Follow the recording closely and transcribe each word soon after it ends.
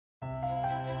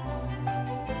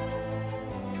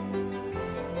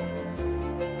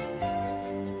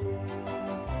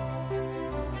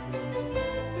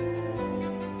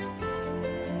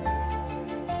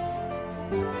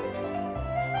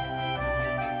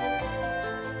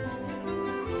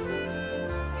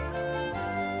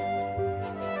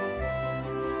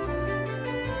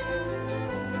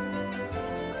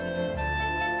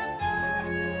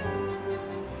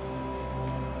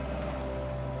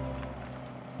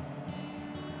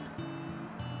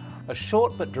a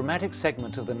short but dramatic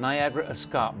segment of the Niagara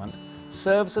Escarpment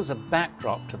serves as a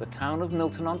backdrop to the town of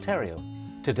Milton, Ontario,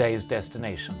 today's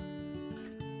destination.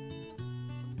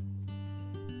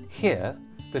 Here,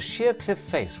 the sheer cliff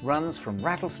face runs from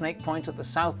Rattlesnake Point at the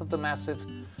south of the massif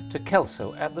to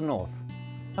Kelso at the north,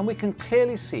 and we can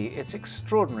clearly see its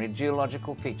extraordinary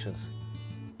geological features.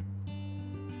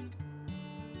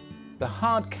 The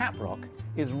hard caprock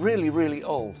is really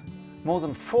old, more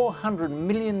than 400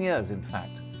 million years in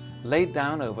fact, laid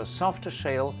down over softer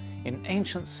shale in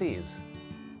ancient seas.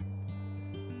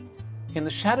 In the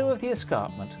shadow of the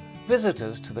escarpment,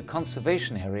 visitors to the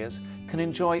conservation areas can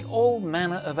enjoy all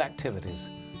manner of activities,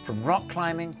 from rock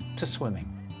climbing to swimming.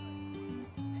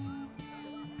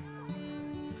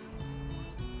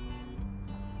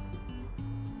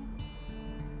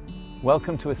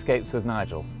 Welcome to Escapes with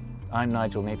Nigel. I'm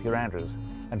Nigel Napier-Andrews,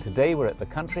 and today we're at the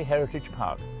Country Heritage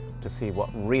Park to see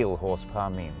what real horsepower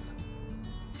means.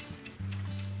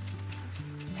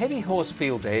 Heavy Horse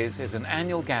Field Days is an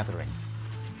annual gathering.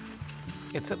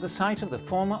 It's at the site of the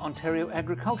former Ontario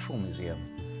Agricultural Museum,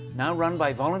 now run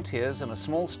by volunteers and a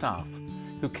small staff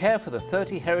who care for the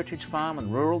 30 heritage farm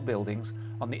and rural buildings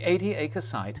on the 80-acre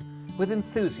site with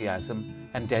enthusiasm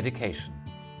and dedication.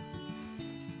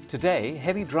 Today,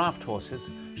 heavy draft horses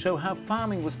show how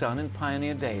farming was done in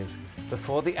pioneer days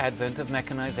before the advent of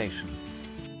mechanization.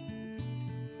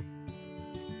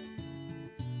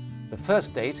 The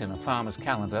first date in a farmer's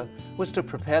calendar was to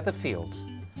prepare the fields,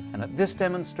 and at this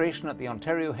demonstration at the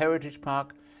Ontario Heritage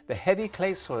Park, the heavy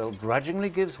clay soil grudgingly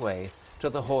gives way to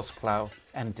the horse plough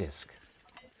and disc.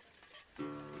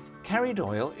 Carrie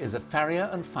Doyle is a farrier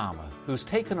and farmer who's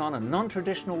taken on a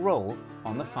non-traditional role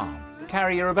on the farm.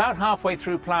 Carrie, you're about halfway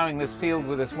through ploughing this field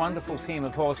with this wonderful team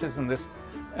of horses and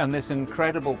this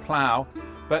incredible plough,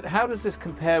 but how does this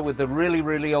compare with the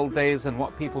really old days and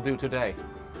what people do today?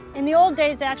 In the old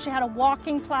days, they actually had a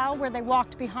walking plow where they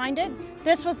walked behind it.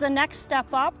 This was the next step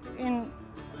up in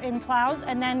plows,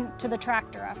 and then to the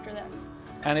tractor after this.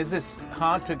 And is this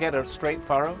hard to get a straight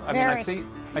furrow? I Very. mean,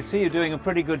 I see you doing a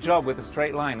pretty good job with a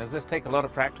straight line. Does this take a lot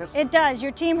of practice? It does.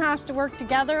 Your team has to work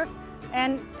together,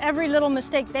 and every little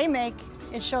mistake they make,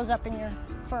 it shows up in your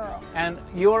furrow. And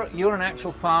you're an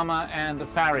actual farmer and a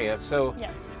farrier, so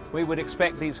yes, we would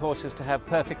expect these horses to have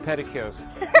perfect pedicures.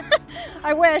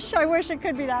 I wish it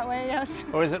could be that way, yes.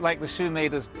 Or is it like the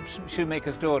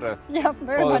shoemaker's daughter? Yep,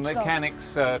 very or much the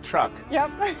mechanic's truck?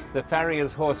 Yep. The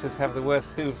farrier's horses have the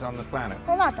worst hooves on the planet.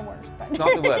 Well, not the worst, but...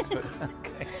 Not the worst, but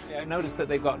okay. Yeah, I noticed that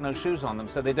they've got no shoes on them,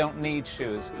 so they don't need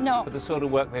shoes No. for the sort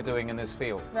of work they're doing in this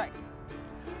field. Right.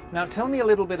 Now tell me a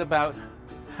little bit about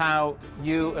how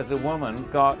you as a woman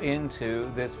got into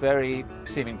this very,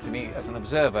 seeming to me as an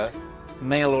observer,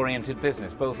 male-oriented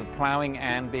business, both of ploughing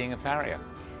and being a farrier.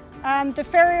 The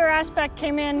farrier aspect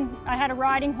came in. I had a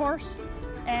riding horse,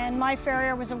 and my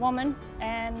farrier was a woman.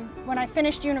 And when I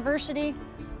finished university,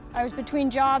 I was between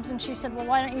jobs, and she said, well,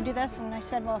 why don't you do this? And I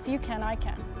said, well, if you can, I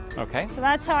can. Okay. So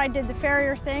that's how I did the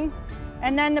farrier thing.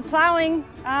 And then the plowing,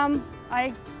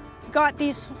 I got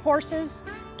these horses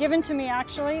given to me,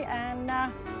 actually,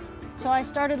 and so I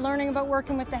started learning about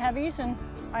working with the heavies, and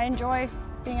I enjoy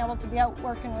being able to be out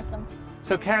working with them.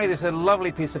 So Carrie, this is a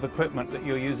lovely piece of equipment that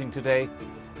you're using today.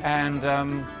 And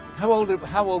how old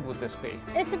would this be?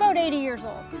 It's about 80 years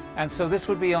old. And so this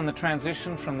would be on the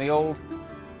transition from the old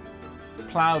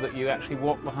plough that you actually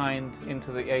walk behind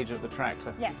into the age of the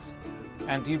tractor? Yes.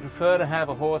 And do you prefer to have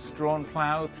a horse-drawn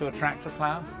plough to a tractor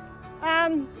plough?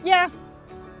 Yeah.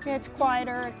 It's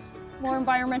quieter, it's more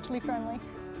environmentally friendly.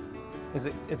 Is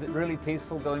it really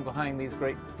peaceful going behind these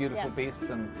great, beautiful Yes. beasts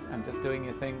and just doing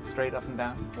your thing straight up and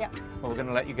down? Yeah. Well, we're going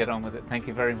to let you get on with it. Thank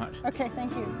you very much. Okay,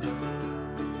 thank you.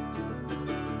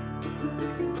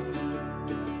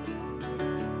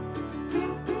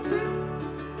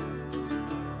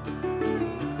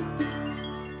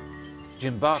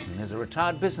 Jim Barton is a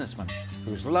retired businessman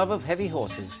whose love of heavy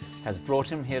horses has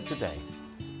brought him here today.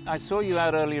 I saw you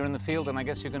out earlier in the field, and I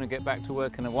guess you're going to get back to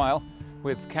work in a while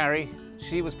with Carrie.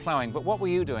 She was ploughing, but what were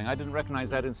you doing? I didn't recognize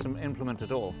that implement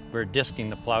at all. We're disking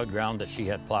the plowed ground that she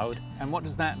had plowed. And what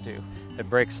does that do? It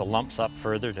breaks the lumps up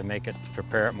further to make it,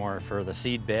 prepare it more for the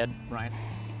seed bed. Right.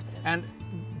 And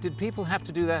did people have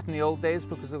to do that in the old days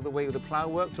because of the way the plow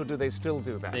worked, or do they still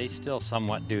do that? They still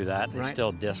somewhat do that. They Right.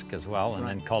 still disc as well, and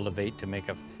Right. then cultivate to make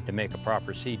a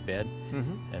proper seed bed,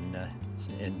 and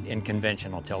in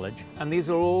conventional tillage. And these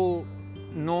are all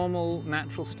normal,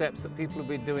 natural steps that people have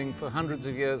been doing for hundreds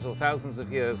of years or thousands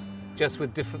of years, just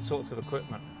with different sorts of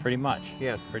equipment. Pretty much.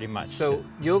 Yes. Pretty much. So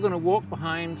you're going to walk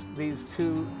behind these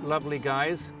two lovely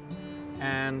guys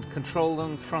and control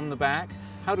them from the back?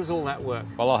 How does all that work?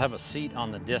 Well, I'll have a seat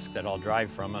on the disc that I'll drive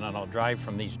from, and then I'll drive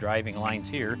from these driving lines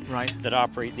here that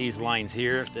operate these lines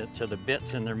here to the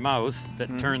bits in their mouth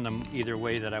that turn them either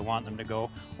way that I want them to go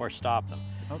or stop them.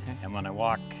 Okay. And when I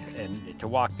walk, and to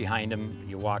walk behind them,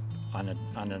 you walk on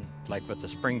a like with the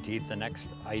spring teeth, the next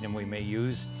item we may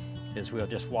use is we'll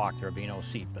just walk. There'll be no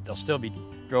seat, but they'll still be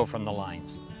drove from the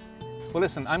lines. Well,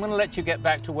 listen, I'm going to let you get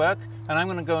back to work, and I'm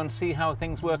going to go and see how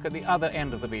things work at the other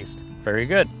end of the beast. Very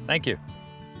good. Thank you.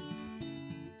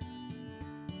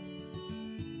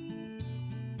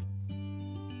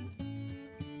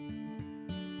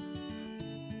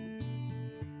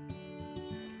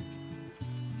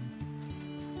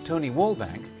 Tony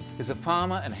Wallbank is a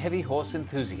farmer and heavy horse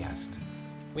enthusiast.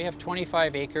 We have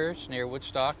 25 acres near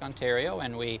Woodstock, Ontario,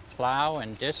 and we plow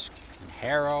and disc and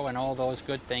harrow and all those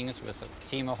good things with a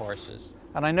team of horses.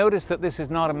 And I noticed that this is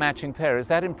not a matching pair. Is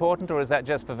that important, or is that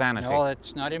just for vanity? No,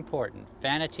 it's not important.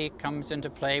 Vanity comes into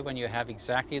play when you have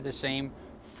exactly the same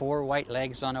 4 white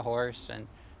legs on a horse,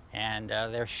 and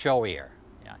they're showier.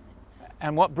 Yeah.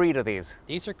 And what breed are these?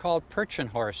 These are called Percheron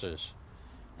horses,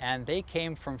 and they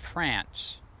came from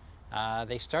France.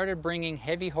 They started bringing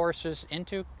heavy horses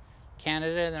into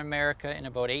Canada and America in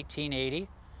about 1880,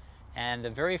 and the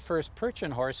very first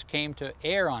Percheron horse came to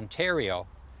Ayr, Ontario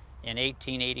in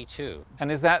 1882.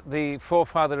 And is that the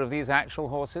forefather of these actual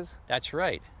horses? That's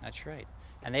right, that's right.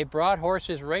 And they brought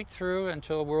horses right through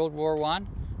until World War I, and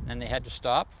then they had to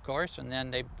stop, of course, and then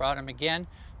they brought them again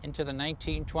into the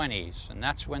 1920s, and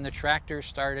that's when the tractors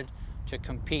started to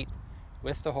compete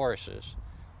with the horses.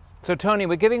 So Tony,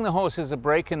 we're giving the horses a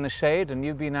break in the shade, and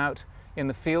you've been out in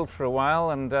the field for a while,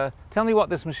 and tell me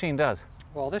what this machine does.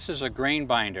 Well, this is a grain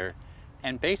binder,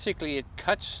 and basically it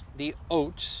cuts the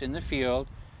oats in the field,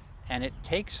 and it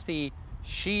takes the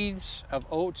sheaths of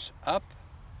oats up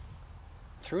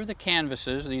through the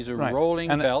canvases. These are rolling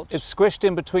belts. It's squished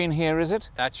in between here, is it?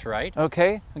 That's right.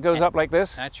 Okay, it goes up like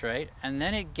this? That's right, and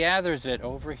then it gathers it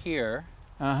over here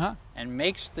and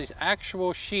makes the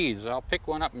actual sheaths. I'll pick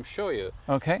one up and show you.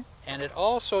 Okay. And it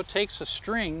also takes a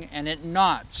string and it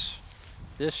knots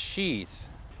this sheath.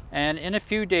 And in a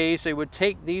few days they would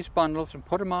take these bundles and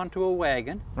put them onto a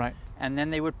wagon. Right. And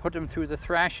then they would put them through the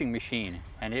thrashing machine.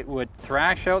 And it would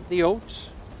thrash out the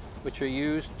oats, which are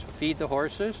used to feed the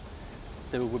horses.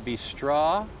 There would be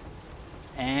straw,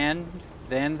 and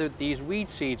then these weed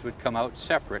seeds would come out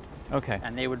separate. Okay.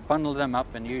 And they would bundle them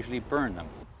up and usually burn them.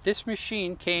 This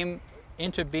machine came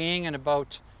into being in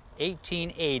about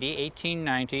 1880,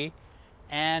 1890,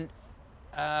 and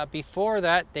before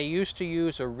that they used to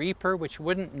use a reaper which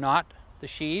wouldn't knot the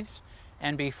sheaths,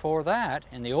 and before that,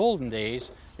 in the olden days,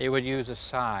 they would use a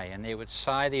scythe, and they would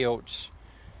scythe the oats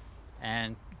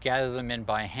and gather them in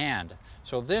by hand.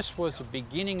 So this was the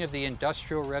beginning of the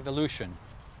Industrial Revolution.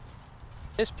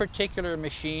 This particular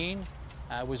machine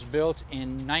was built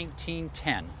in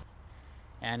 1910.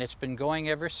 And it's been going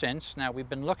ever since. Now, we've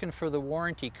been looking for the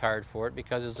warranty card for it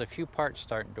because there's a few parts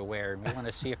starting to wear, and we want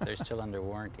to see if they're still under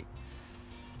warranty.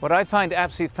 What I find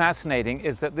absolutely fascinating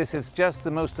is that this is just the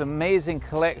most amazing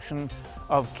collection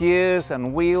of gears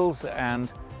and wheels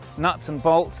and nuts and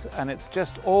bolts, and it's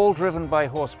just all driven by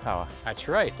horsepower. That's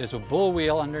right. There's a bull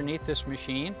wheel underneath this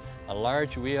machine, a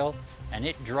large wheel, and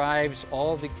it drives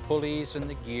all the pulleys and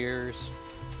the gears,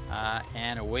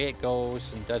 and away it goes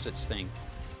and does its thing.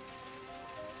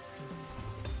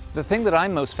 The thing that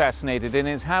I'm most fascinated in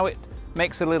is how it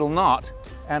makes a little knot,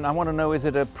 and I want to know, is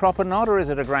it a proper knot or is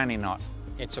it a granny knot?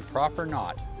 It's a proper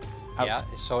knot. Yeah,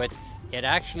 so it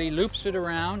actually loops it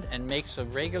around and makes a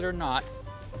regular knot,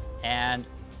 and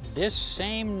this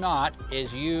same knot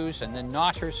is used, and the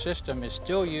knotter system is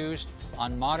still used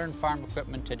on modern farm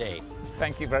equipment today.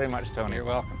 Thank you very much, Tony. You're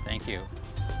welcome. Thank you.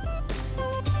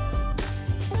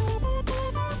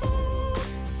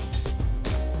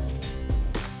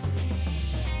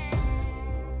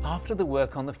 After the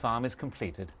work on the farm is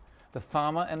completed, the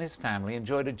farmer and his family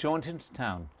enjoyed a jaunt into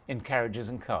town in carriages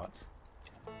and carts.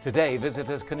 Today,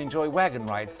 visitors can enjoy wagon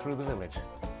rides through the village.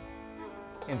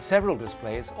 In several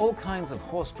displays, all kinds of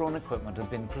horse-drawn equipment have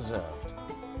been preserved.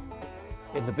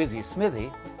 In the busy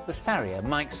smithy, the farrier,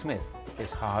 Mike Smith,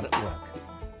 is hard at work.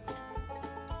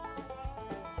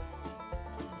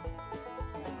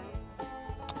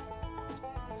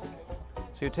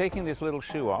 So you're taking this little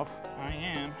shoe off. I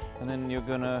am. And then you're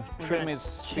gonna trim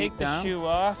his feet down. Take the shoe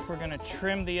off. We're gonna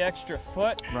trim the extra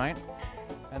foot. Right.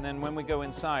 And then when we go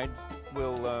inside,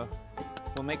 we'll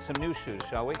make some new shoes,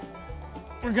 shall we?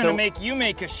 We're gonna make you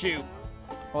make a shoe.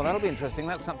 Well, that'll be interesting.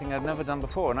 That's something I've never done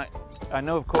before. And I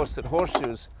know, of course, that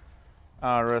horseshoes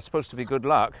are supposed to be good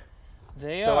luck.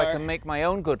 They so are. I can make my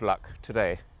own good luck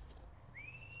today.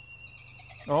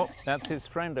 Oh, that's his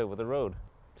friend over the road.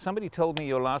 Somebody told me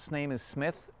your last name is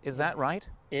Smith. Is that right?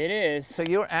 It is. So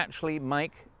you're actually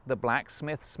Mike the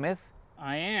Blacksmith Smith?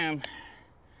 I am.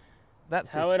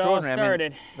 That's how it all extraordinary.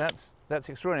 started. I mean, that's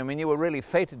extraordinary. I mean, you were really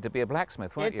fated to be a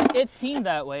blacksmith, weren't you? It seemed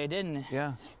that way, didn't it?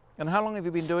 Yeah. And how long have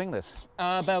you been doing this?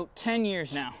 About 10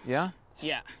 years now. Yeah?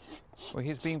 Yeah. Well,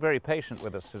 he's being very patient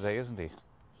with us today, isn't he?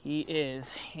 He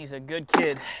is. He's a good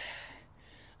kid.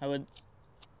 I would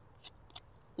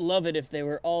love it if they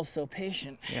were all so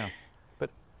patient. Yeah. But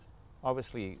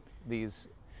obviously these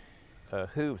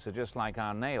hooves are just like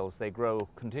our nails. They grow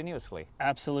continuously.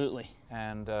 Absolutely.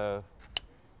 And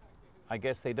I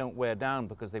guess they don't wear down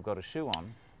because they've got a shoe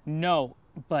on. No,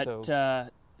 but So-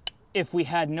 if we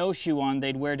had no shoe on,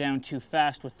 they'd wear down too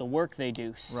fast with the work they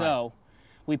do. So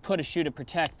we put a shoe to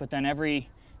protect, but then every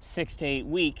 6 to 8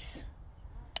 weeks,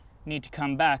 need to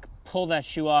come back, pull that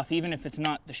shoe off, even if it's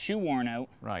not the shoe worn out.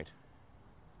 Right.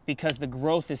 Because the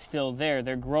growth is still there.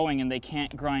 They're growing and they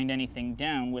can't grind anything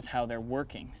down with how they're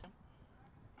working.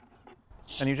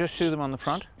 And you just shoe them on the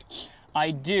front?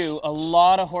 I do. A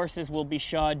lot of horses will be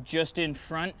shod just in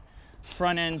front.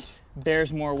 Front end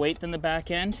bears more weight than the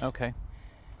back end. Okay.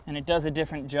 And it does a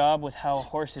different job with how a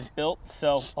horse is built.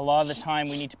 So a lot of the time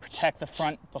we need to protect the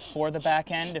front before the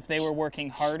back end. If they were working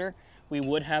harder, we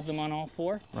would have them on all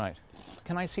four. Right.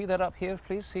 Can I see that up here,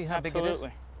 please? See how big it is?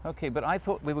 Absolutely. Okay, but I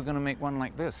thought we were going to make one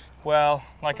like this. Well,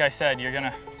 like I said, you're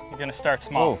gonna start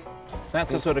small. Oh,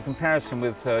 that's a sort of comparison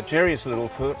with Jerry's little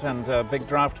foot and big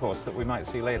draft horse that we might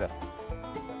see later.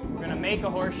 We're gonna make a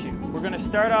horseshoe. We're gonna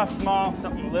start off small,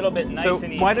 something a little bit nice So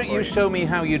and easy. why don't for you show me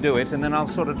how you do it, and then I'll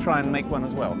sort of try and make one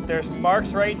as well. There's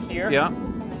marks right here. Yeah.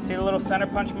 See the little center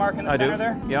punch mark in the I center do.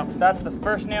 there? Yeah. That's the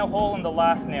first nail hole and the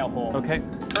last nail hole. Okay.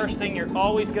 First thing you're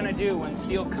always gonna do when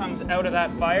steel comes out of that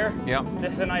fire, Yeah.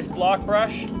 this is a nice block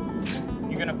brush,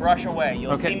 you're gonna brush away.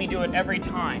 You'll Okay. see me do it every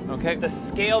time. Okay. The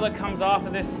scale that comes off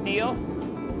of this steel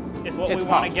is what It's we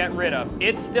wanna hot. get rid of.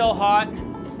 It's still hot.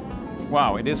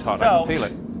 Wow, it is hot. So- I can feel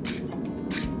it.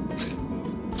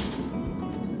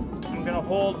 I'm gonna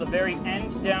hold the very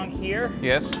end down here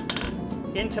Yes.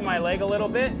 into my leg a little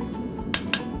bit.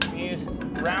 Use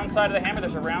round side of the hammer.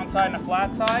 There's a round side and a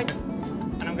flat side.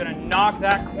 And I'm gonna knock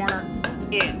that corner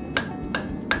in.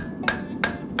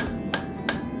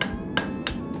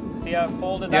 See how I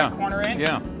folded that corner in?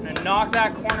 Yeah. I'm gonna knock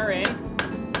that corner in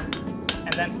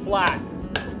and then flat.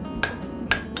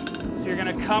 So you're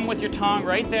gonna come with your tong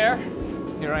right there.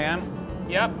 Here I am.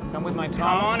 Yep. Come with my Come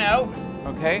tongue. on out.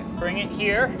 Okay. Bring it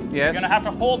here. Yes. You're gonna have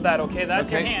to hold that, okay?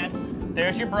 That's your Okay. hand.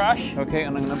 There's your brush. Okay,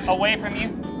 and I'm gonna. Away from you.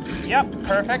 Yep,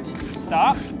 perfect.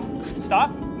 Stop.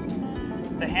 Stop.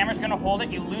 The hammer's gonna hold it.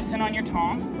 You loosen on your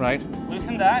tong. Right.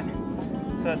 Loosen that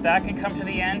so that that can come to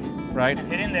the end. Right.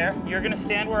 Hit in there. You're gonna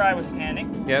stand where I was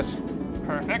standing. Yes.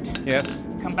 Perfect. Yes.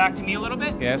 Come back to me a little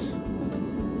bit. Yes.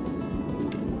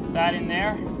 That in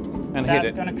there. And That's hit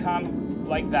it. gonna come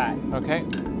like that. Okay.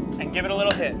 And give it a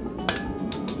little hit.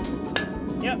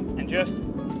 Yep, and just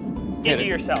Hit into it.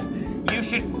 yourself. You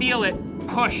should feel it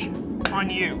push on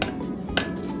you.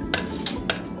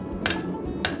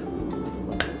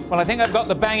 Well, I think I've got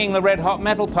the banging the red hot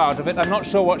metal part of it. I'm not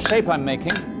sure what shape I'm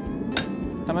making.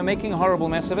 Am I making a horrible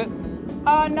mess of it?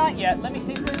 Not yet. Let me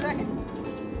see for a second.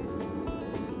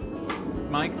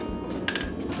 Mike,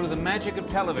 through the magic of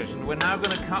television, we're now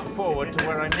going to cut forward to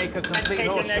where I make a And complete take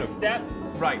the horseshoe. next step.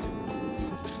 Right.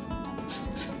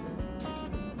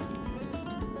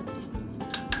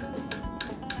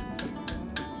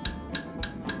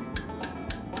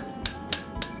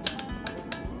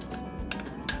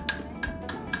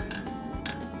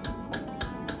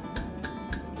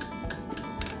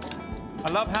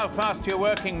 I love how fast you're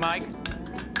working, Mike.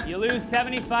 You lose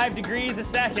 75 degrees a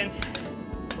second.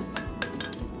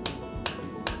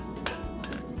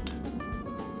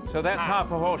 So that's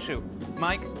half a horseshoe.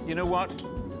 Mike, you know what?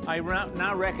 I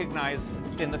now recognize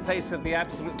in the face of the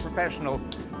absolute professional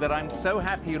that I'm so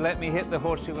happy you let me hit the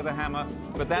horseshoe with a hammer,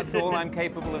 but that's all I'm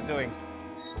capable of doing.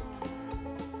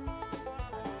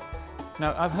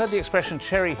 Now, I've heard the expression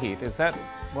cherry heat. Is that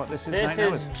what this is This right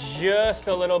now? is just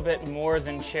a little bit more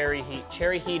than cherry heat.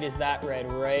 Cherry heat is that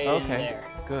red right in there.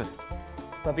 Good.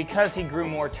 But because he grew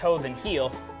more toe than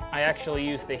heel, I actually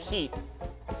used the heat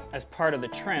as part of the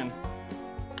trim.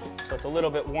 So it's a little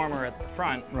bit warmer at the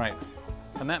front. Right.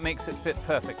 And that makes it fit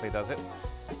perfectly, does it?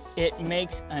 It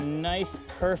makes a nice,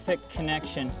 perfect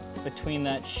connection between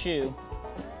that shoe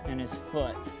and his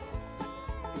foot.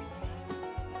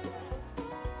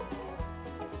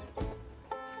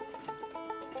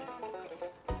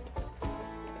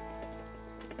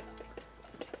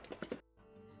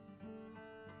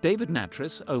 David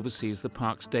Nattrass oversees the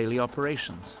park's daily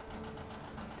operations.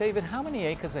 David, how many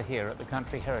acres are here at the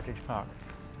Country Heritage Park?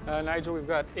 Nigel, we've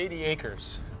got 80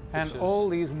 acres. And all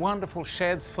these wonderful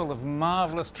sheds full of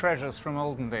marvelous treasures from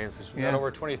olden days. We've got over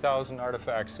 20,000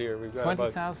 artifacts here. We've got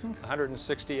 20,000?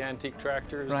 160 antique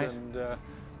tractors and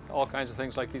all kinds of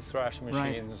things like these thrashing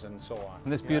machines and so on.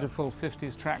 And this beautiful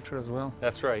 50s tractor as well.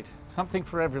 That's right. Something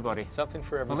for everybody. Something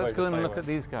for everybody. Well, let's go and look at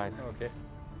these guys. Okay.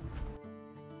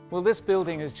 Well, this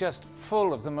building is just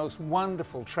full of the most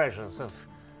wonderful treasures of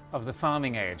the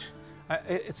farming age.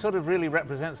 It sort of really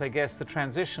represents, I guess, the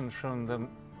transition from the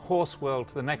horse world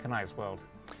to the mechanized world.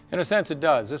 In a sense, it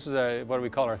does. This is what we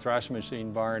call our thrashing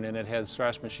machine barn, and it has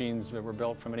thrash machines that were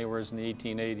built from anywhere in the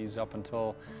 1880s up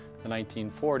until the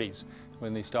 1940s,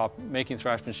 when they stopped making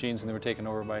thrash machines and they were taken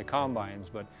over by combines.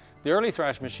 But the early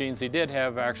thrash machines, they did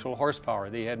have actual horsepower.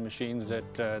 They had machines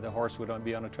that the horse would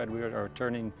be on a treadwheel or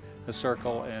turning a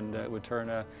circle, and it would turn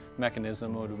a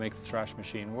mechanism that would make the thrash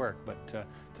machine work. But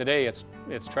today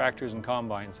it's tractors and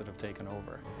combines that have taken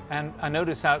over. And I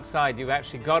notice outside you've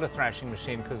actually got a thrashing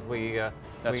machine, because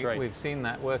That's right. We've seen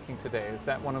that working today. Is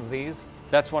that one of these?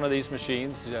 That's one of these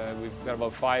machines. We've got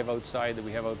about 5 outside that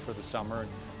we have out for the summer.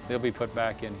 They'll be put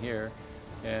back in here.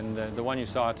 And the one you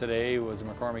saw today was a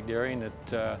McCormick Dairy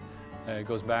that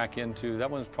goes back into, that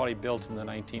one was probably built in the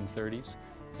 1930s,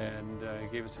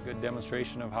 and gave us a good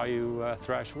demonstration of how you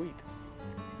thrash wheat.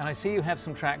 And I see you have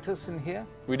some tractors in here?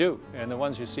 We do, and the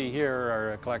ones you see here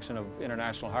are a collection of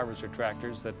International Harvester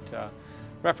tractors that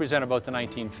represent about the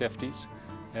 1950s.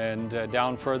 And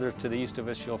down further to the east of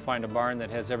us, you'll find a barn that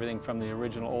has everything from the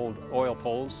original old oil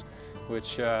pulls,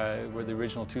 which were the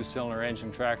original 2-cylinder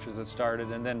engine tractors that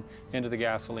started, and then into the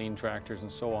gasoline tractors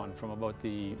and so on, from about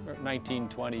the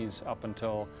 1920s up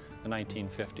until the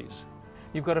 1950s.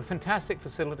 You've got a fantastic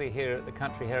facility here at the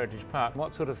Country Heritage Park.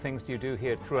 What sort of things do you do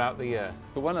here throughout the year?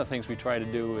 But one of the things we try to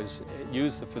do is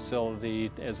use the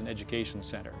facility as an education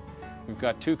center. We've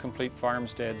got 2 complete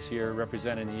farmsteads here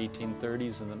represented in the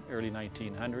 1830s and the early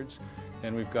 1900s.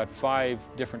 And we've got 5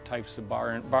 different types of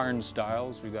barn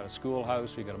styles. We've got a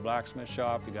schoolhouse, we've got a blacksmith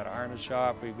shop, we've got an harness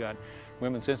shop, we've got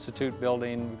Women's Institute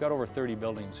building. We've got over 30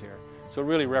 buildings here. So it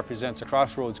really represents a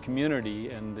crossroads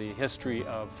community in the history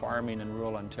of farming in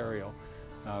rural Ontario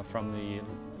from the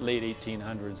late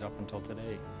 1800s up until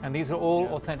today. And these are all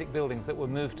authentic buildings that were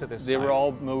moved to this site? They were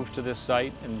all moved to this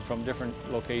site and from different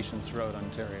locations throughout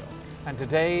Ontario. And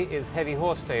today is Heavy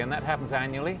Horse Day, and that happens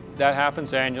annually? That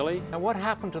happens annually. Now, what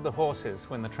happened to the horses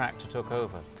when the tractor took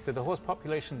over? Did the horse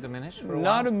population diminish for a while?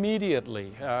 Not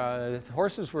immediately.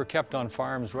 Horses were kept on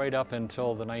farms right up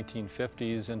until the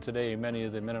 1950s, and today many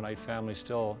of the Mennonite families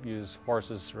still use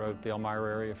horses throughout the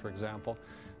Elmira area, for example.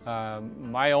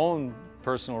 My own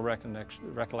personal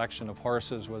recollection of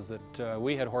horses was that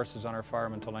we had horses on our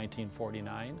farm until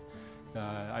 1949.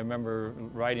 I remember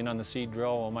riding on the seed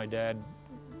drill while my dad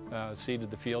seeded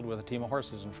the field with a team of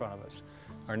horses in front of us.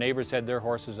 Our neighbors had their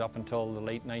horses up until the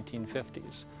late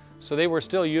 1950s. So they were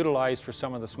still utilized for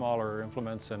some of the smaller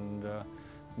implements and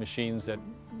machines that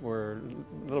were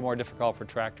a little more difficult for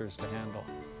tractors to handle.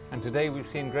 And today we've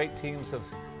seen great teams of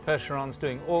Percherons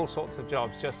doing all sorts of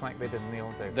jobs just like they did in the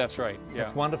old days. That's right, yeah.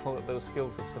 It's wonderful that those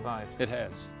skills have survived. It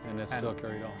has, and it's still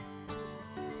carried on.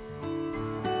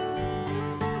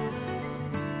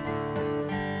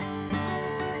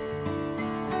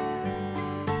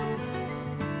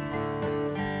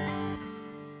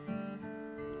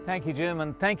 Thank you, Jim,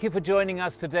 and thank you for joining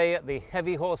us today at the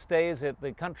Heavy Horse Days at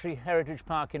the Country Heritage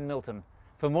Park in Milton.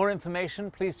 For more information,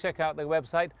 please check out their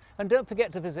website, and don't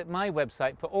forget to visit my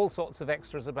website for all sorts of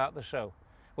extras about the show.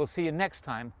 We'll see you next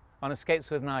time on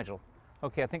Escapes with Nigel.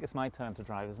 Okay, I think it's my turn to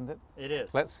drive, isn't it? It is.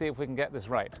 Let's see if we can get this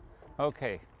right.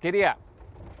 Okay, giddy up.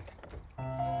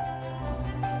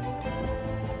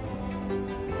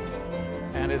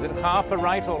 And is it half a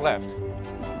right or left?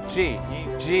 G,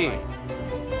 G.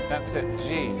 That's it,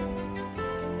 G.